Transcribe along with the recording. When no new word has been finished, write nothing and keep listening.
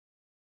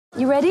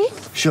You ready?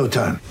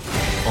 Showtime.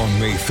 On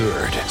May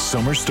 3rd,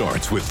 summer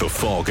starts with The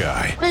Fall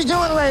Guy. Let's do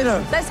it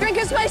later. Let's drink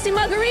a spicy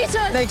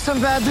margarita. Make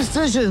some bad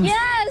decisions.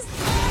 Yes!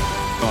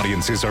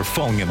 Audiences are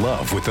falling in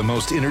love with the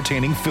most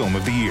entertaining film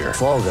of the year.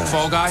 Fall Guy.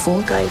 Fall Guy?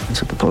 Fall Guy.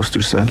 That's what the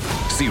poster said.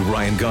 See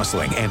Ryan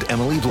Gosling and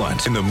Emily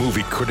Blunt in the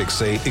movie critics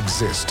say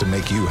exists to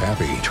make you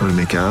happy. Trying to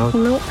make it out?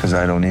 Nope. Because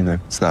I don't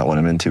either. It's not what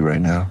I'm into right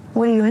now.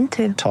 What are you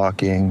into?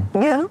 Talking.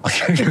 Yeah.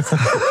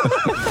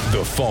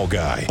 The Fall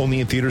Guy.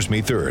 Only in theaters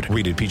May 3rd.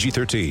 Rated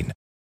PG-13.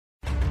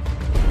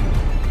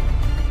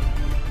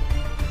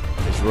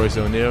 It's Royce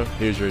O'Neal.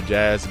 Here's your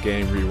Jazz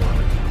Game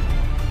Rewind.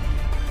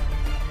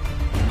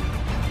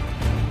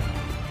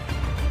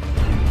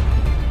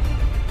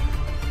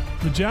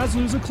 The Jazz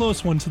lose a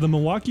close one to the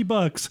Milwaukee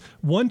Bucks,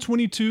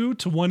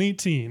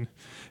 122-118.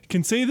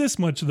 Can say this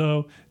much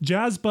though,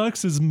 Jazz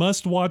Bucks is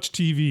must-watch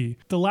TV.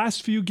 The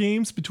last few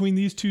games between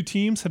these two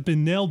teams have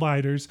been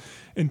nail-biters,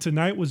 and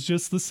tonight was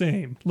just the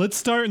same. Let's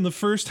start in the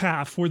first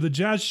half, where the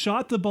Jazz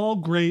shot the ball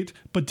great,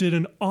 but did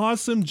an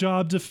awesome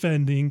job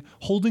defending,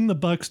 holding the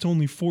Bucks to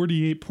only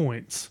 48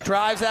 points.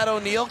 Drives at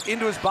O'Neal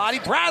into his body.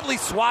 Bradley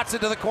swats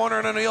it to the corner,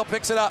 and O'Neal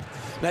picks it up.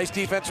 Nice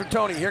defense from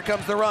Tony. Here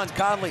comes the run.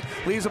 Conley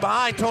leaves it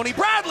behind. Tony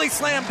Bradley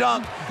slam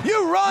dunk.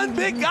 You run,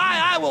 big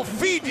guy. I will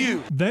feed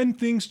you. Then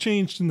things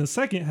changed in the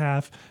second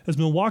half as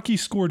Milwaukee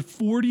scored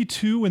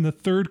 42 in the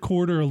third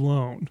quarter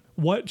alone.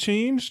 What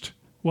changed?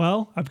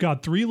 Well, I've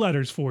got 3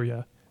 letters for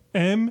you.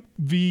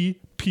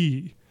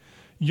 MVP.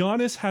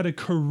 Giannis had a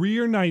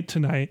career night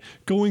tonight,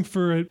 going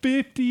for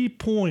 50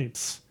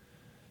 points.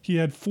 He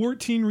had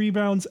 14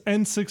 rebounds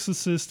and 6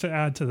 assists to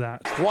add to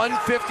that.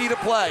 1:50 to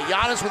play.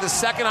 Giannis with his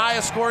second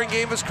highest scoring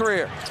game of his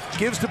career.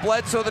 Gives to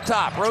Bledsoe the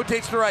top.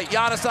 Rotates to the right.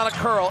 Giannis on a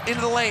curl.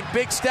 Into the lane.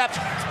 Big steps.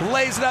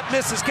 Lays it up.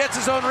 Misses. Gets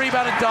his own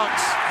rebound and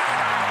dunks.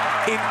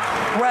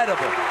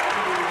 Incredible.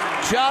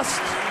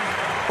 Just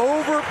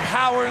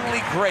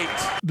overpoweringly great.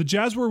 The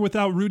Jazz were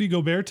without Rudy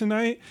Gobert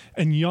tonight,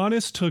 and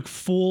Giannis took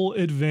full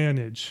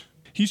advantage.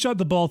 He shot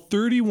the ball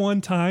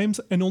 31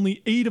 times, and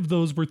only 8 of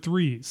those were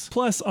threes.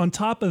 Plus, on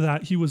top of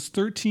that, he was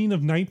 13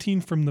 of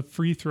 19 from the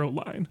free throw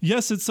line.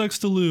 Yes, it sucks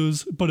to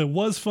lose, but it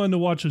was fun to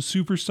watch a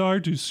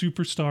superstar do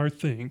superstar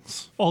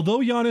things. Although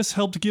Giannis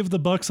helped give the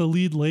Bucks a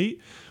lead late,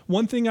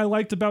 one thing I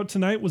liked about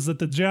tonight was that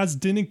the Jazz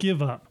didn't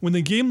give up. When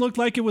the game looked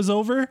like it was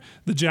over,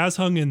 the Jazz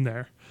hung in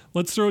there.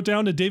 Let's throw it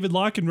down to David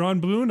Locke and Ron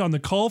Boone on the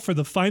call for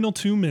the final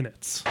 2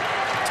 minutes.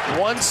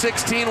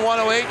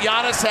 116-108.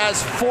 Giannis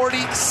has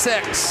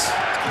 46.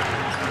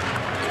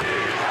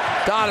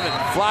 Donovan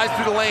flies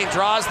through the lane,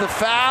 draws the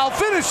foul,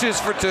 finishes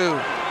for 2.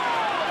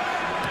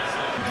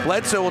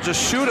 Bledsoe will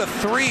just shoot a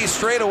 3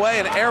 straight away,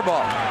 an air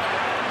ball.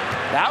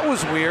 That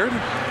was weird.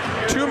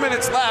 2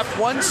 minutes left,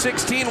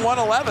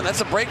 116-111.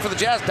 That's a break for the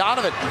Jazz.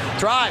 Donovan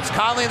drives,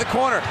 Conley in the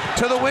corner,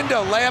 to the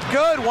window, layup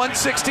good,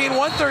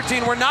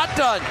 116-113. We're not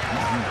done.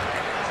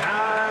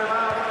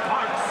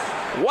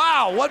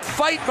 Wow, what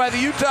fight by the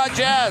Utah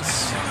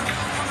Jazz.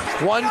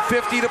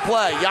 1:50 to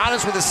play.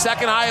 Giannis with his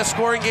second highest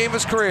scoring game of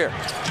his career.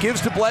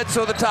 Gives to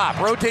Bledsoe the top.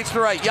 Rotates to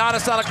the right.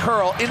 Giannis on a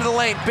curl. Into the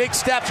lane. Big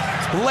steps.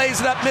 Lays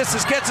it up.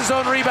 Misses. Gets his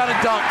own rebound and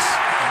dunks.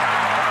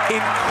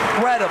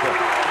 Incredible.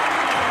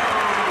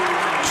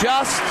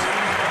 Just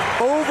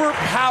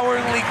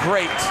overpoweringly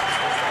great.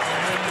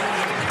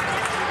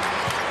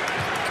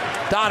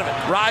 Donovan,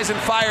 rise and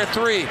fire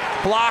 3.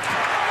 Blocked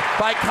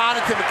by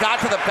Connaughton. Got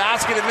to the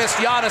basket and missed.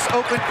 Giannis,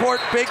 open court.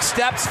 Big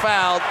steps,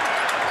 fouled.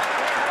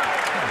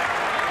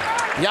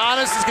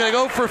 Giannis is going to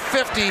go for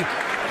 50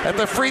 at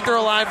the free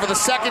throw line for the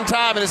second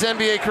time in his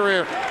NBA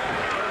career.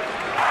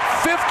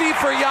 50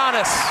 for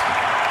Giannis.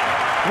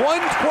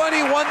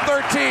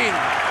 120-113.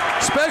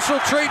 Special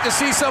treat to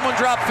see someone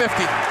drop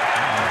 50.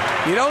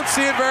 You don't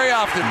see it very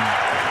often.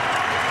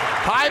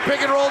 High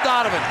pick and roll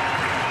Donovan.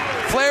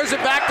 Flares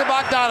it back to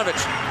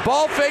Bogdanovich.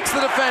 Ball fakes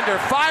the defender.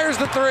 Fires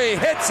the 3.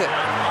 Hits it.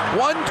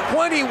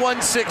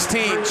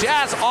 120-116.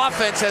 Jazz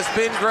offense has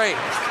been great.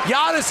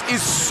 Giannis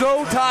is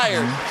so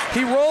tired.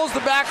 He rolls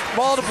the back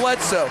ball to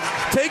Bledsoe.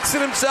 Takes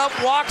it himself,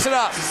 walks it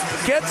up.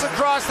 Gets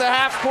across the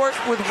half court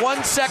with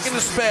 1 second to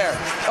spare.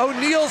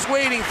 O'Neal's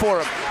waiting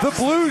for him. The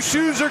blue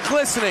shoes are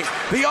glistening.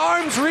 The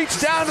arms reach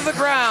down to the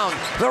ground.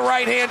 The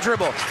right hand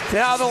dribble.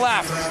 Now the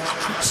left.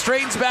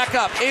 Straightens back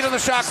up. 8 on the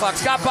shot clock.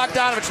 Scott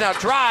Bogdanovich now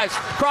drives.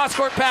 Cross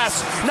court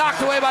pass.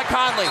 Knocked away by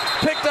Conley.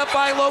 Picked up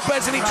by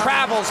Lopez, and he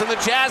travels. And the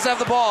Jazz have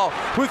the ball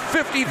with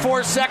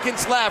 54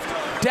 seconds left.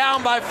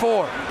 Down by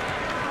 4.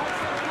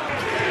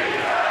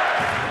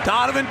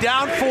 Donovan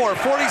down 4.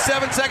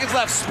 47 seconds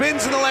left.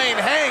 Spins in the lane.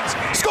 Hangs.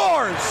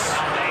 Scores!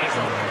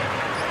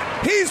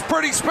 He's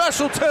pretty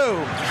special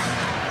too.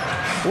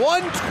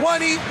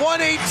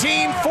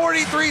 120-118.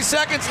 43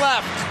 seconds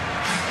left.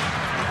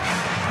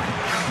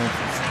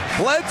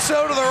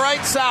 Bledsoe to the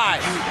right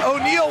side.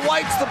 O'Neal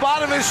wipes the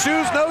bottom of his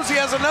shoes, knows he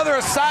has another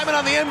assignment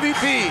on the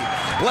MVP.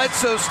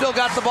 Bledsoe still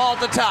got the ball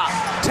at the top.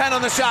 10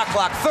 on the shot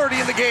clock,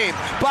 30 in the game.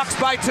 Bucks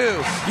by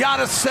 2.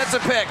 Giannis sets a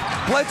pick.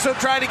 Bledsoe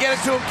trying to get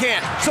it to him,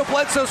 can't. So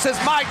Bledsoe says,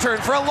 my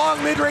turn for a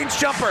long mid-range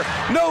jumper.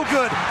 No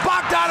good.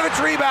 Bogdanovich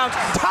rebounds.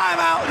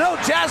 Timeout. No,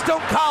 Jazz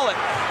don't call it.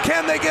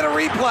 Can they get a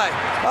replay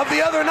of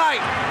the other night?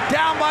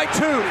 Down by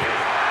 2.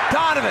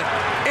 Donovan,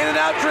 in and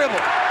out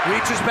dribble.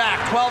 Reaches back,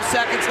 12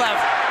 seconds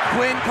left.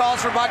 Quinn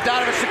calls for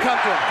Bogdanovich to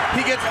come to him.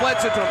 He gets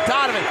Bledsoe to him.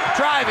 Donovan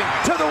driving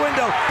to the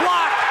window.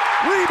 Block.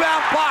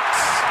 Rebound Bucks.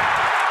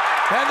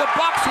 And the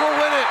Bucks will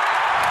win it.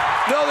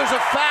 No, there's a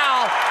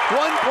foul.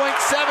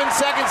 1.7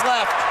 seconds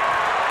left.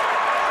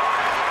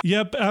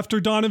 Yep,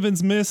 after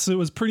Donovan's miss, it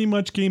was pretty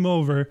much game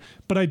over.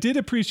 But I did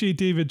appreciate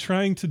David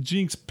trying to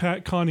jinx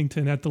Pat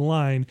Connaughton at the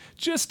line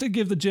just to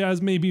give the Jazz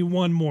maybe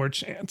one more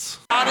chance.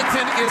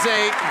 Connaughton is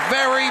a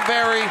very,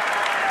 very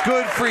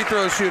good free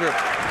throw shooter.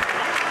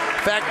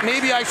 In fact,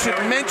 maybe I should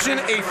mention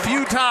a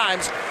few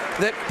times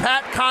that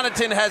Pat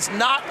Connaughton has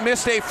not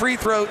missed a free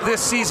throw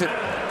this season.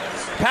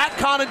 Pat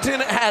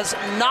Connaughton has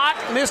not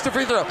missed a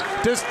free throw.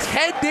 Does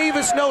Ted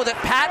Davis know that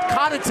Pat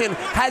Connaughton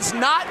has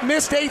not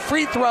missed a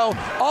free throw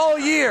all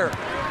year?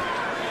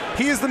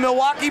 He is the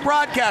Milwaukee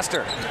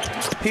broadcaster.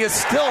 He has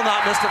still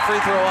not missed a free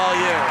throw all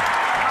year.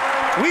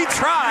 We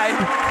tried.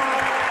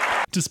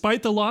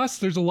 Despite the loss,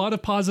 there's a lot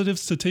of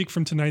positives to take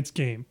from tonight's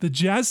game. The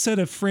Jazz set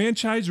a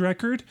franchise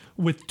record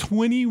with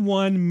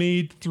 21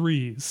 made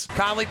threes.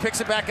 Conley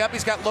picks it back up.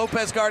 He's got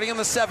Lopez guarding him,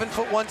 the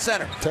 7'1"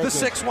 center. The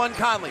 6'1"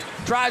 Conley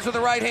drives with the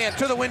right hand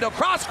to the window.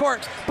 Cross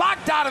court.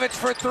 Bogdanovich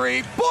for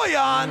 3.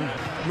 Boyan.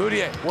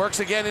 Mudiay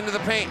works again into the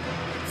paint.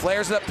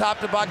 Flares it up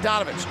top to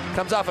Bogdanovich.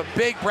 Comes off a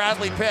big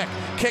Bradley pick.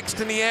 Kicks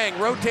to Niang.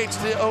 Rotates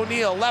to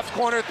O'Neal. Left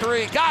corner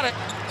 3. Got it.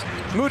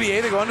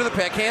 Mudiay, they go under the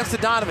pick, hands to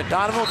Donovan.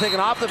 Donovan will take an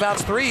off the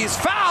bounce 3. He's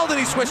fouled and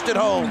he switched it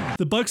home.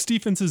 The Bucks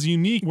defense is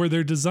unique where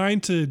they're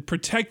designed to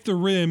protect the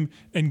rim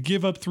and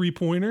give up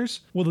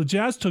 3-pointers. Well, the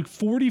Jazz took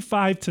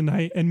 45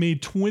 tonight and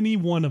made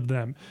 21 of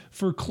them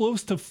for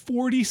close to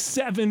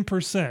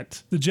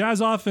 47%. The Jazz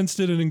offense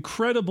did an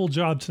incredible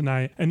job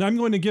tonight, and I'm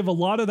going to give a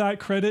lot of that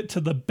credit to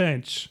the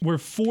bench, where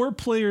 4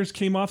 players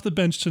came off the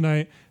bench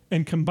tonight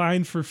and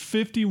combined for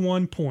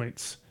 51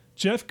 points.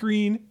 Jeff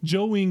Green,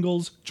 Joe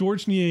Ingles,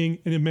 George Niang,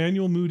 and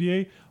Emmanuel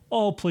Mudiay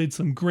all played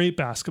some great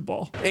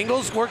basketball.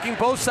 Ingles working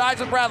both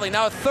sides with Bradley.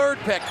 Now a third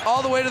pick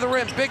all the way to the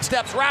rim. Big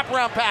steps,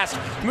 wraparound pass.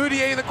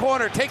 Mudiay in the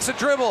corner, takes a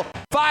dribble,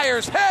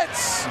 fires,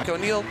 hits.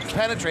 O'Neal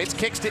penetrates,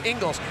 kicks to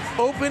Ingles.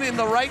 Open in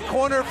the right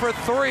corner for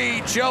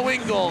 3, Joe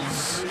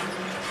Ingles.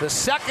 The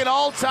second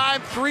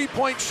all-time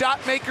three-point shot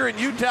maker in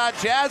Utah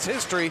Jazz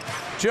history,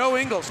 Joe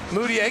Ingles.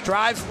 Mudiay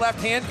drives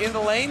left hand in the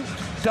lane.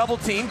 Double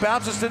team,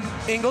 bounces to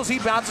Ingles, he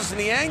bounces to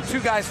Niang, 2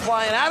 guys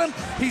flying at him,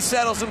 he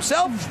settles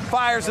himself,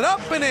 fires it up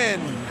and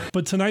in.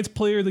 But tonight's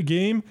player of the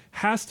game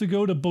has to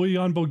go to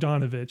Bojan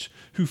Bogdanovich,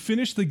 who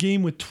finished the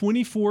game with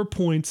 24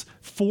 points,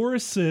 4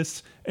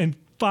 assists, and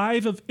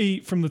 5 of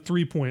 8 from the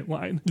 3-point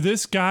line.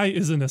 This guy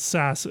is an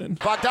assassin.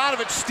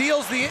 Bogdanovich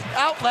steals the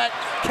outlet,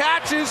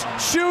 catches,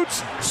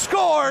 shoots,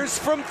 scores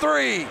from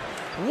 3.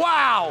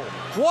 Wow,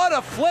 what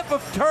a flip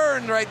of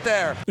turn right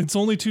there. It's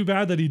only too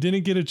bad that he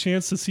didn't get a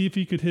chance to see if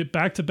he could hit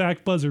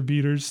back-to-back buzzer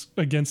beaters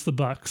against the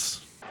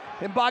Bucks.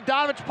 And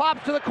Bogdanovich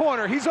pops to the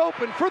corner. He's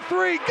open for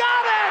 3. Got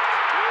it!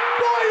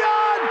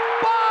 Bojan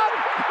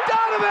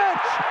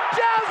Bogdanovich!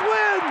 Jazz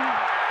win!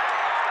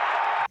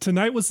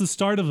 Tonight was the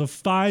start of a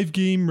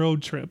 5-game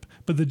road trip,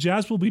 but the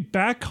Jazz will be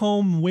back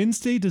home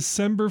Wednesday,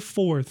 December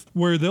 4th,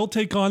 where they'll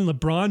take on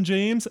LeBron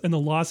James and the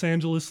Los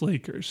Angeles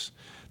Lakers.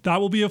 That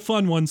will be a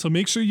fun one, so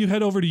make sure you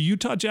head over to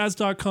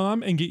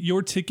UtahJazz.com and get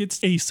your tickets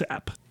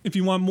ASAP. If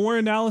you want more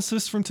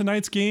analysis from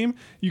tonight's game,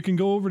 you can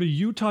go over to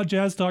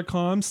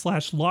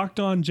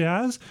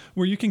UtahJazz.com/LockedOnJazz,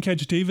 where you can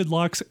catch David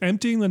Locke's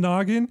Emptying the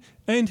Noggin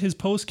and his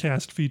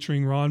postcast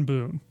featuring Ron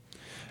Boone.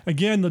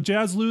 Again, the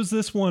Jazz lose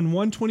this one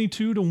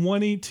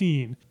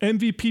 122-118.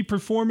 MVP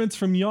performance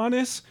from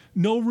Giannis.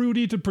 No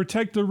Rudy to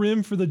protect the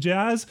rim for the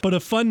Jazz, but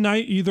a fun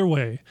night either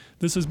way.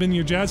 This has been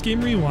your Jazz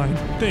Game Rewind.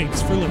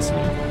 Thanks for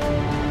listening.